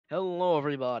Hello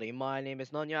everybody, my name is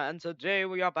Nanya and today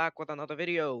we are back with another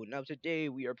video. Now today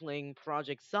we are playing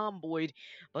Project Zomboid,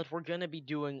 but we're gonna be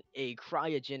doing a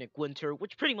cryogenic winter,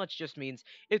 which pretty much just means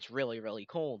it's really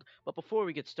cold. But before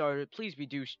we get started, please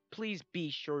be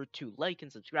sure to like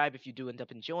and subscribe if you do end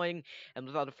up enjoying. And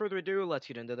without further ado, let's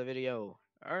get into the video.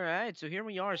 Alright, so here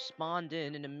we are spawned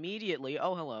in and immediately,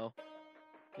 oh hello,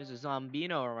 there's a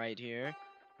zombino right here.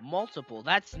 Multiple,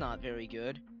 that's not very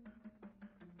good.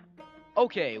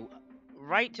 Okay,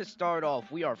 right to start off,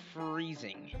 we are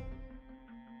freezing.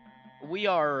 We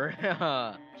are...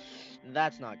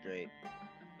 That's not great.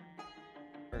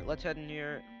 Alright, let's head in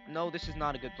here. No, this is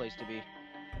not a good place to be.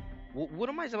 What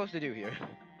am I supposed to do here?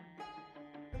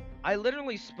 I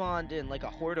literally spawned in like a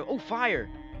horde of... Oh, fire!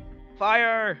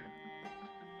 Fire!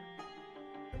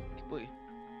 Wait,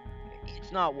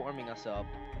 it's not warming us up.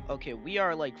 Okay, we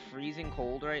are like freezing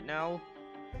cold right now.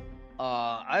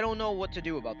 I don't know what to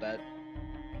do about that.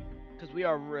 Because we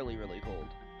are really cold.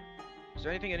 Is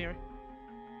there anything in here?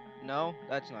 No?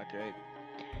 That's not great.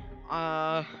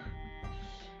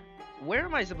 Where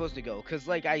am I supposed to go? Because,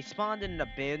 like, I spawned in an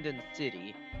abandoned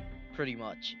city, pretty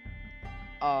much.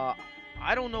 I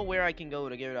don't know where I can go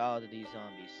to get out of these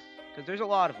zombies. Because there's a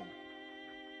lot of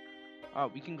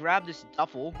them. We can grab this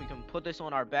duffel. We can put this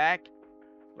on our back.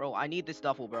 Bro, I need this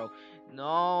duffel, bro.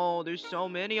 No, there's so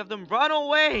many of them. Run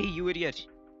away, you idiot.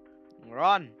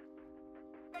 Run.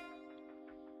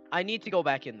 I need to go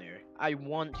back in there. I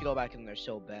want to go back in there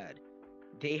so bad.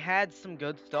 They had some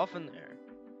good stuff in there.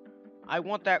 I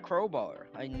want that crowbar.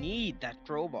 I need that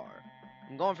crowbar.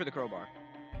 I'm going for the crowbar.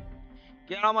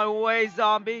 Get out of my way,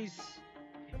 zombies!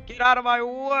 Get out of my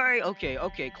way!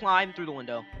 Okay, climb through the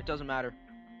window. It doesn't matter.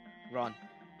 Run.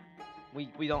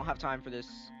 We don't have time for this.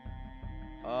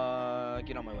 Get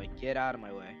out of my way. Get out of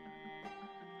my way.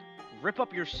 Rip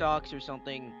up your socks or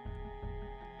something.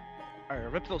 Alright,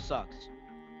 rip those socks.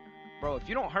 Bro, if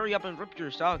you don't hurry up and rip your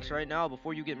socks right now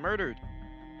before you get murdered.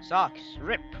 Socks.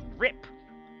 Rip.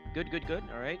 Good.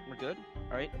 Alright, we're good.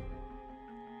 Alright.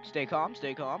 Stay calm.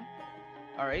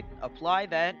 Alright, apply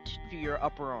that to your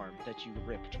upper arm that you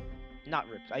ripped. Not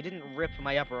ripped. I didn't rip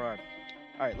my upper arm.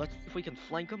 Alright, let's see if we can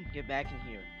flank them. Get back in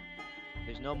here.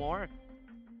 There's no more?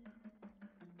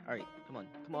 Alright,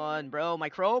 come on, bro. My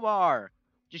crowbar.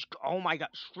 Just, oh my god.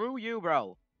 Screw you,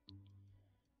 bro.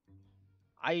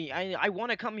 I want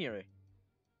to come here.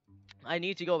 I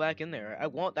need to go back in there. I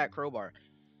want that crowbar.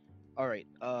 Alright,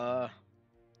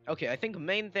 okay, I think the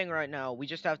main thing right now, we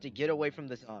just have to get away from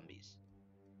the zombies.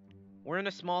 We're in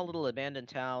a small little abandoned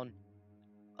town.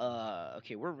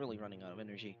 Okay, we're really running out of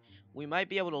energy. We might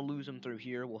be able to lose them through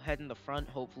here. We'll head in the front.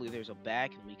 Hopefully there's a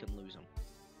back and we can lose them.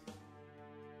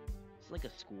 It's like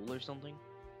a school or something.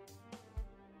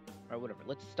 Alright, whatever.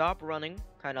 Let's stop running.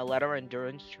 Kind of let our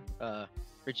endurance,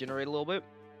 regenerate a little bit.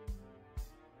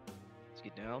 Let's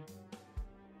get down.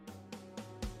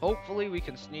 Hopefully we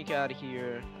can sneak out of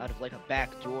here, out of like a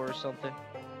back door or something.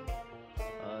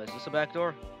 Is this a back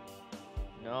door?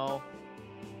 No.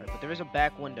 Alright, but there is a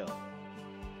back window.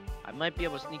 I might be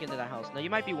able to sneak into that house. Now you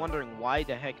might be wondering, why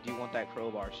the heck do you want that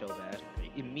crowbar so bad?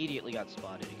 I immediately got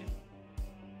spotted again.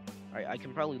 Alright, I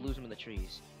can probably lose him in the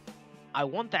trees. I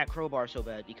want that crowbar so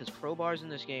bad because crowbars in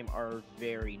this game are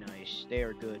very nice. They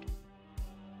are good.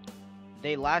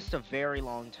 They last a very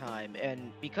long time,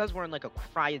 and because we're in like a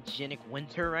cryogenic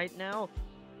winter right now,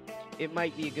 it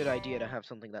might be a good idea to have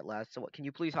something that lasts. So what, can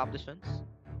you please hop this fence?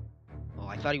 Oh,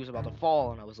 I thought he was about to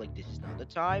fall, and I was like, this is not the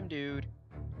time, dude.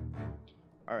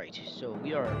 Alright, so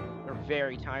we're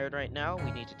very tired right now.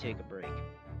 We need to take a break.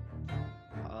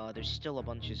 There's still a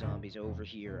bunch of zombies over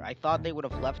here. I thought they would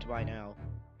have left by now.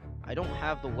 I don't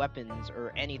have the weapons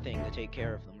or anything to take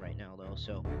care of them right now, though,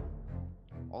 so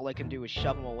all I can do is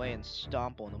shove them away and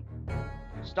stomp on them.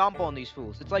 Stomp on these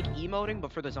fools. It's like emoting,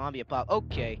 but for the zombie apocalypse.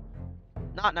 Okay.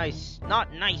 Not nice.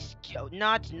 Not nice.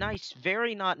 Not nice.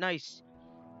 Very not nice.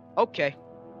 Okay.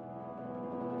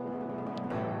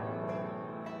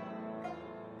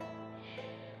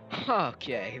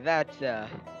 Okay, that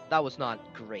was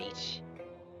not great.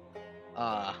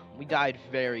 We died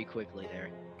very quickly there.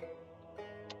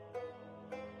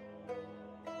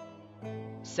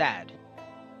 Sad.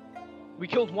 We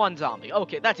killed one zombie.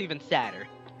 Okay, that's even sadder.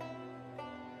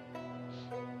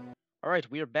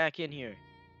 Alright, we are back in here.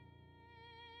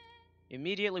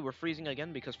 Immediately, we're freezing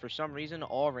again because for some reason,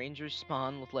 all rangers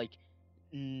spawn with, like,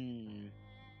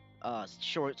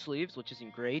 short sleeves, which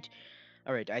isn't great.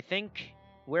 Alright, I think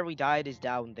where we died is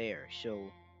down there,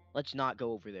 so let's not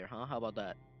go over there, huh? How about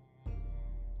that?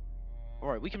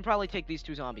 Alright, we can probably take these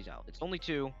two zombies out. It's only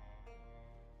two.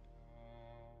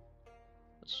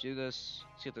 Let's do this.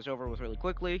 Let's get this over with really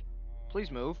quickly. Please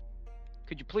move.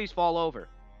 Could you please fall over?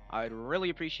 I'd really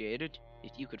appreciate it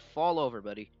if you could fall over,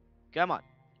 buddy. Come on.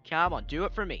 Come on, do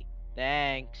it for me.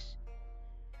 Thanks.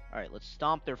 Alright, let's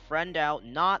stomp their friend out.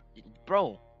 Not...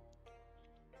 Bro.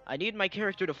 I need my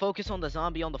character to focus on the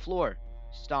zombie on the floor.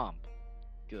 Stomp.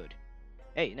 Good.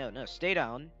 Hey, no, stay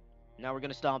down. Now we're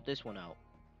gonna stomp this one out.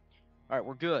 Alright,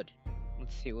 we're good.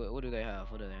 Let's see, what do they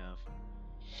have? What do they have?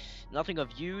 Nothing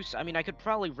of use. I mean, I could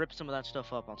probably rip some of that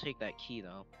stuff up. I'll take that key,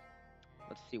 though.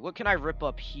 Let's see, what can I rip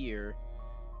up here?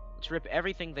 Let's rip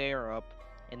everything there up.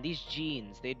 And these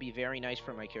jeans, they'd be very nice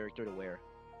for my character to wear.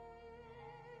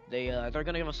 They're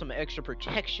gonna give us some extra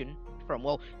protection from,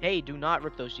 well, hey, do not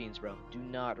rip those jeans, bro. Do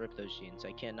not rip those jeans.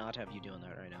 I cannot have you doing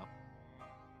that right now.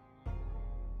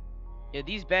 Yeah,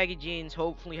 these baggy jeans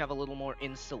hopefully have a little more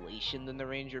insulation than the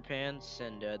Ranger pants,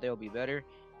 and they'll be better.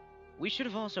 We should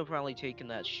have also probably taken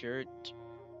that shirt.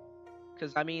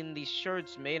 Because, I mean, these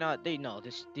shirts may not... the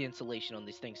insulation on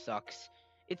these things sucks.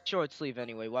 It's short sleeve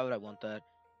anyway, why would I want that?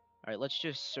 Alright, let's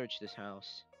just search this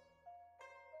house.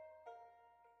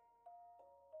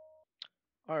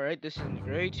 Alright, this isn't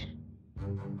great.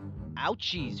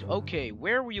 Ouchies! Okay,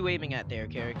 where were you aiming at there,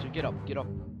 character? Get up, get up.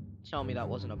 Tell me that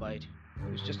wasn't a bite.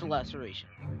 It was just a laceration.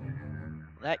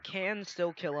 That can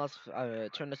still kill us,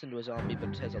 turn us into a zombie, but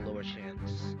it has a lower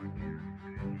chance.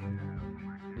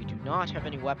 We do not have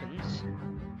any weapons,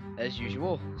 as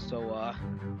usual, so,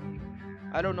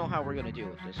 I don't know how we're gonna deal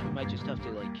with this. We might just have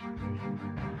to, like,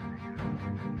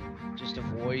 just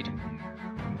avoid.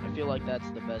 I feel like that's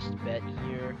the best bet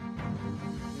here.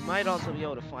 We might also be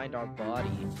able to find our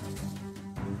body.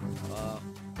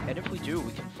 And if we do,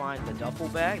 we can find the duffel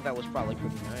bag. That was probably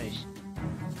pretty nice.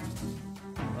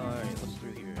 Alright, what's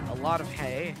through here? A lot of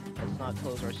hay. Let's not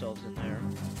close ourselves in there.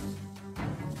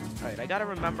 Alright, I gotta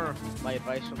remember my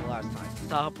advice from the last time.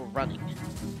 Stop running.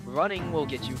 Running will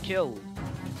get you killed.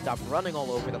 Stop running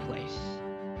all over the place.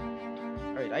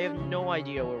 Alright, I have no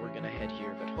idea where we're gonna head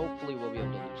here, but hopefully we'll be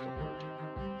able to lose the horde.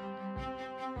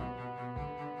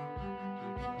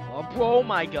 Oh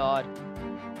my god.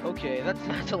 Okay,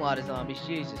 that's a lot of zombies,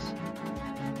 Jesus.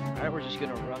 Alright, we're just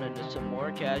gonna run into some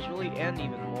more casually, and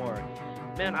even more.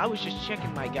 Man, I was just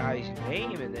checking my guy's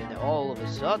name, and then all of a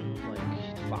sudden, like,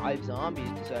 5 zombies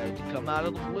decided to come out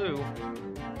of the blue.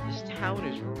 This town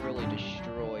is really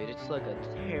destroyed. It's like a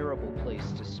terrible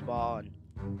place to spawn.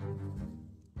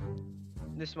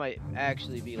 This might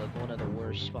actually be like one of the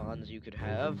worst spawns you could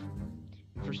have.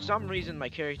 For some reason, my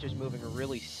character's moving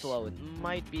really slow. It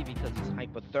might be because it's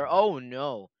hypothermia. Oh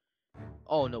no!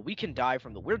 Oh no, we can die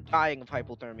from the. We're dying of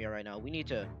hypothermia right now. We need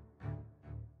to.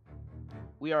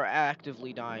 We are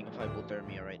actively dying of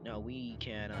hypothermia right now. We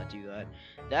cannot do that.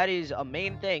 That is a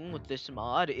main thing with this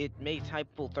mod. It makes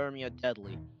hypothermia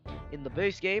deadly. In the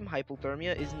base game,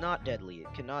 hypothermia is not deadly.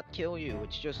 It cannot kill you.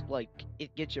 It's just like,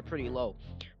 it gets you pretty low.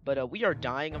 But we are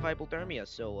dying of hypothermia,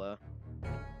 so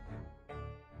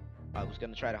I was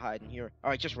gonna try to hide in here.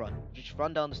 Alright, just run. Just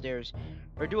run down the stairs.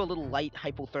 Or do a little light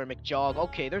hypothermic jog.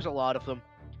 Okay, there's a lot of them.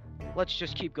 Let's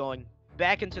just keep going.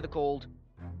 Back into the cold.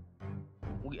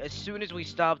 As soon as we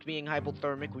stopped being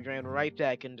hypothermic, we ran right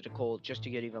back into the cold just to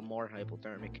get even more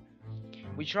hypothermic.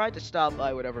 We tried to stop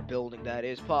by whatever building that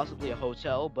is, possibly a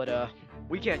hotel, but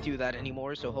we can't do that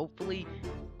anymore, so hopefully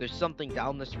there's something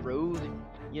down this road,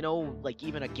 you know, like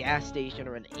even a gas station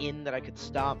or an inn that I could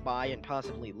stop by and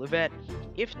possibly live at.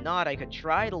 If not, I could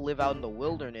try to live out in the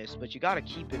wilderness, but you gotta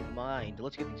keep in mind.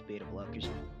 Let's get these beta blockers.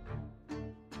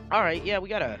 Alright, yeah, we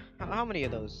got how many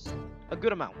of those? A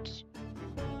good amount.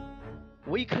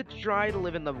 We could try to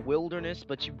live in the wilderness,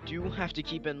 but you do have to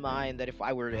keep in mind that if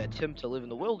I were to attempt to live in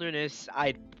the wilderness,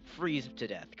 I'd freeze to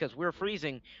death. Because we're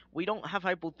freezing. We don't have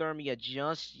hypothermia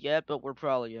just yet, but we're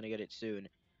probably going to get it soon.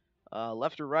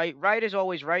 Left or right? Right is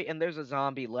always right, and there's a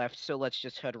zombie left, so let's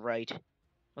just head right.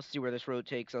 Let's see where this road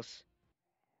takes us.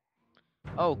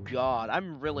 Oh god,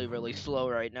 I'm really, really slow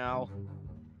right now.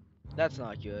 That's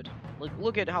not good.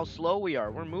 Look at how slow we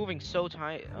are. We're moving so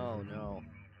tight. Oh no.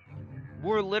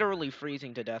 We're literally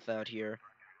freezing to death out here.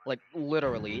 Like,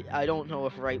 literally. I don't know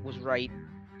if right was right.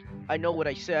 I know what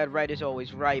I said, right is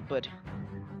always right, but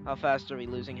how fast are we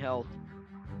losing health?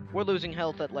 We're losing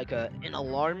health at, like, an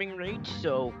alarming rate,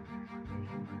 so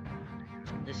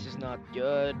this is not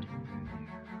good.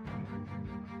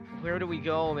 Where do we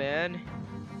go, man?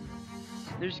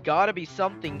 There's gotta be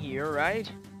something here, right?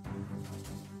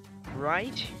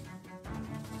 Right?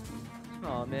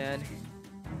 Oh, man.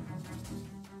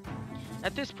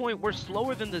 At this point, we're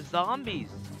slower than the zombies.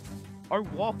 Our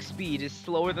walk speed is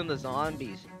slower than the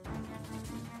zombies.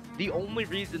 The only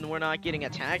reason we're not getting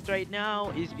attacked right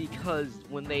now is because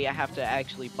when they have to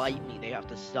actually bite me, they have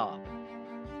to stop.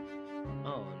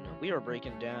 Oh no, we are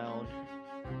breaking down.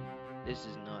 This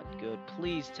is not good.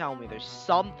 Please tell me there's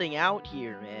something out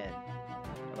here, man.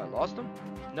 Have I lost them?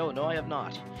 No, I have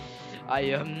not. I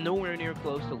am nowhere near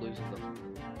close to losing them.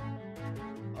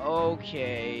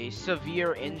 Okay,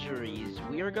 severe injuries.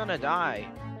 We are gonna die.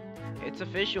 It's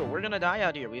official. We're gonna die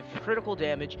out here. We have critical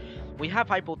damage. We have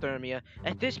hypothermia.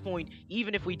 At this point,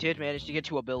 even if we did manage to get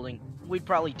to a building, we'd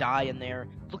probably die in there.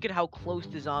 Look at how close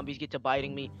the zombies get to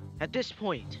biting me. At this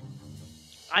point,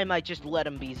 I might just let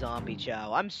them be zombie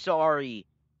chow. I'm sorry.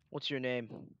 What's your name?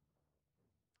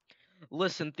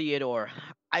 Listen, Theodore.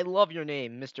 I love your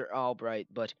name, Mr. Albright,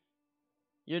 but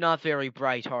you're not very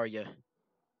bright, are you?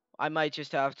 I might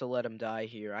just have to let him die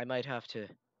here. I might have to.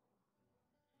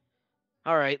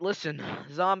 Alright, listen,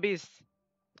 zombies.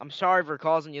 I'm sorry for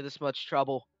causing you this much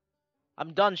trouble.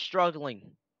 I'm done struggling.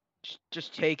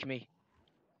 Just take me.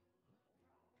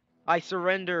 I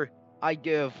surrender. I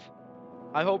give.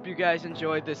 I hope you guys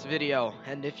enjoyed this video,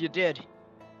 and if you did,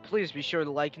 please be sure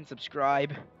to like and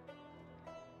subscribe.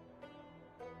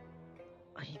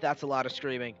 That's a lot of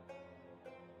screaming.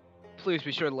 Please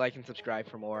be sure to like and subscribe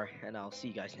for more, and I'll see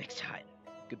you guys next time.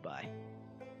 Goodbye.